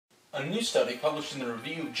A new study published in the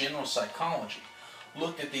Review of General Psychology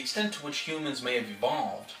looked at the extent to which humans may have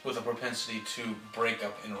evolved with a propensity to break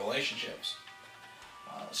up in relationships.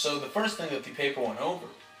 So the first thing that the paper went over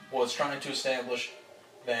was trying to establish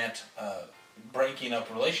that breaking up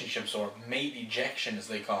relationships, or mate ejection as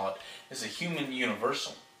they call it, is a human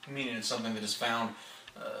universal, meaning it's something that is found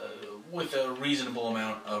with a reasonable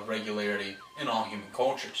amount of regularity in all human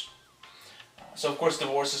cultures. So of course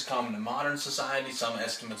divorce is common in modern society. Some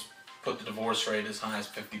estimates put the divorce rate as high as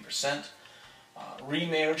 50%.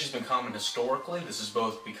 Remarriage has been common historically. This is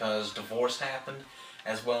both because divorce happened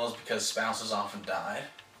as well as because spouses often died.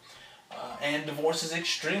 And divorce is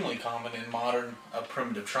extremely common in modern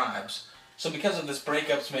primitive tribes. So because of this,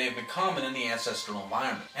 breakups may have been common in the ancestral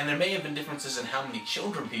environment. And there may have been differences in how many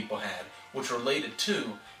children people had, which related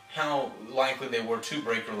to how likely they were to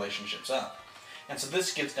break relationships up. And so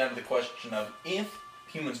this gets down to the question of, if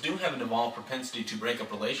humans do have an evolved propensity to break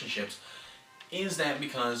up relationships, is that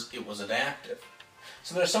because it was adaptive?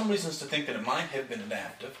 So there are some reasons to think that it might have been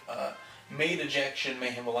adaptive. Mate ejection may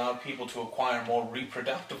have allowed people to acquire more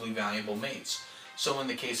reproductively valuable mates. So in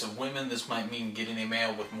the case of women, this might mean getting a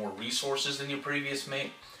male with more resources than your previous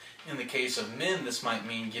mate. In the case of men, this might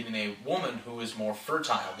mean getting a woman who is more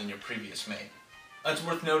fertile than your previous mate. It's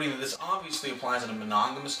worth noting that this obviously applies in a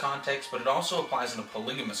monogamous context, but it also applies in a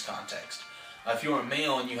polygamous context. If you're a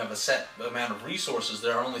male and you have a set amount of resources,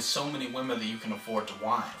 there are only so many women that you can afford to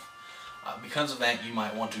wife. Because of that, you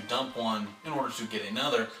might want to dump one in order to get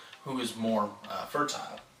another who is more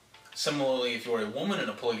fertile. Similarly, if you're a woman in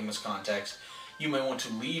a polygamous context, you may want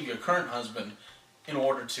to leave your current husband in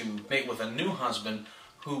order to mate with a new husband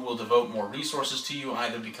who will devote more resources to you,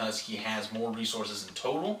 either because he has more resources in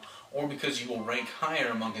total, or because you will rank higher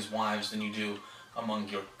among his wives than you do among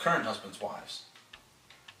your current husband's wives.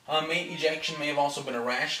 Mate ejection may have also been a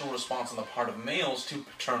rational response on the part of males to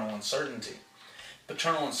paternal uncertainty.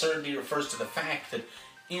 Paternal uncertainty refers to the fact that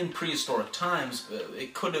in prehistoric times,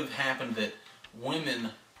 it could have happened that women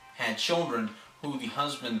had children who the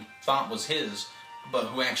husband thought was his, but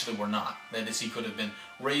who actually were not. That is, he could have been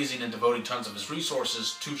raising and devoting tons of his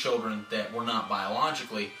resources to children that were not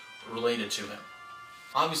biologically related to him.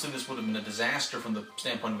 Obviously, this would have been a disaster from the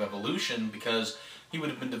standpoint of evolution, because he would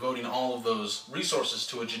have been devoting all of those resources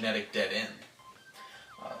to a genetic dead end.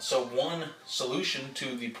 So one solution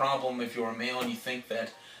to the problem, if you're a male and you think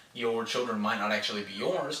that your children might not actually be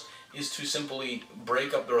yours, is to simply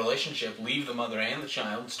break up the relationship, leave the mother and the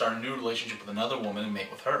child, start a new relationship with another woman and mate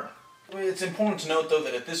with her. It's important to note, though,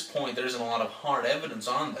 that at this point there isn't a lot of hard evidence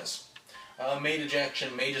on this. Mate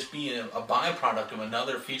ejection may just be a byproduct of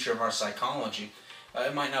another feature of our psychology.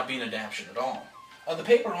 It might not be an adaptation at all. The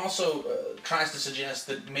paper also tries to suggest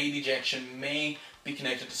that mate ejection may be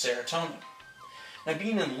connected to serotonin. Now,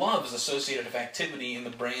 being in love is associated with activity in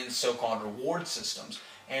the brain's so-called reward systems,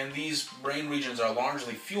 and these brain regions are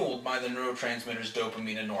largely fueled by the neurotransmitters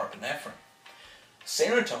dopamine and norepinephrine.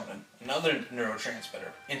 Serotonin, another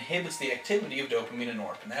neurotransmitter, inhibits the activity of dopamine and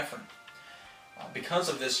norepinephrine. Because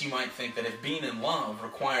of this, you might think that if being in love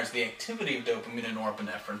requires the activity of dopamine and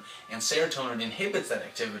norepinephrine, and serotonin inhibits that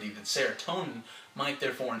activity, that serotonin might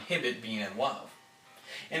therefore inhibit being in love.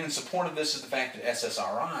 And in support of this is the fact that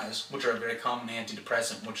SSRIs, which are a very common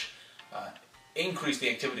antidepressant which increase the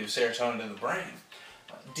activity of serotonin in the brain,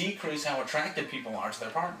 decrease how attracted people are to their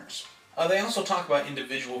partners. They also talk about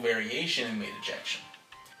individual variation in mate ejection.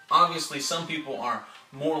 Obviously, some people are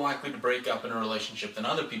more likely to break up in a relationship than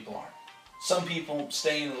other people are. Some people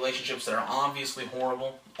stay in relationships that are obviously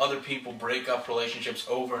horrible. Other people break up relationships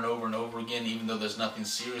over and over and over again, even though there's nothing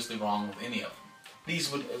seriously wrong with any of them.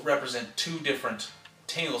 These would represent two different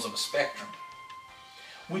tales of a spectrum.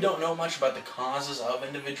 We don't know much about the causes of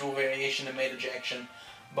individual variation in mate ejection,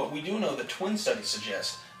 but we do know that twin studies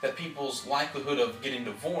suggest that people's likelihood of getting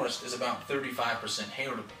divorced is about 35%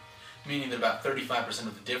 heritable, meaning that about 35%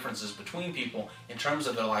 of the differences between people in terms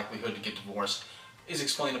of their likelihood to get divorced is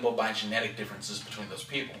explainable by genetic differences between those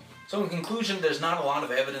people. So in conclusion, there's not a lot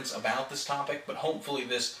of evidence about this topic, but hopefully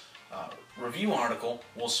this review article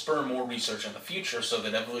will spur more research in the future so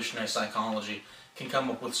that evolutionary psychology can come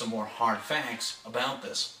up with some more hard facts about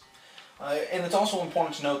this. And it's also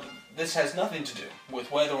important to note that this has nothing to do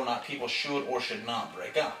with whether or not people should or should not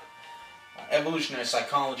break up. Evolutionary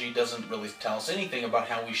psychology doesn't really tell us anything about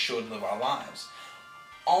how we should live our lives.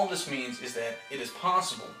 All this means is that it is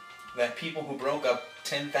possible that people who broke up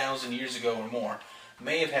 10,000 years ago or more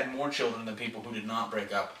may have had more children than people who did not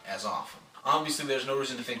break up as often. Obviously, there's no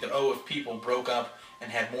reason to think that, oh, if people broke up and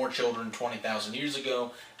had more children 20,000 years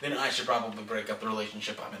ago, then I should probably break up the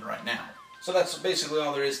relationship I'm in right now. So that's basically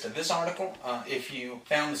all there is to this article. If you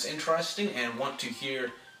found this interesting and want to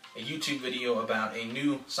hear a YouTube video about a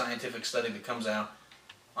new scientific study that comes out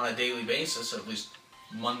on a daily basis, or at least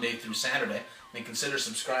Monday through Saturday, then consider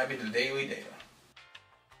subscribing to Daily Data.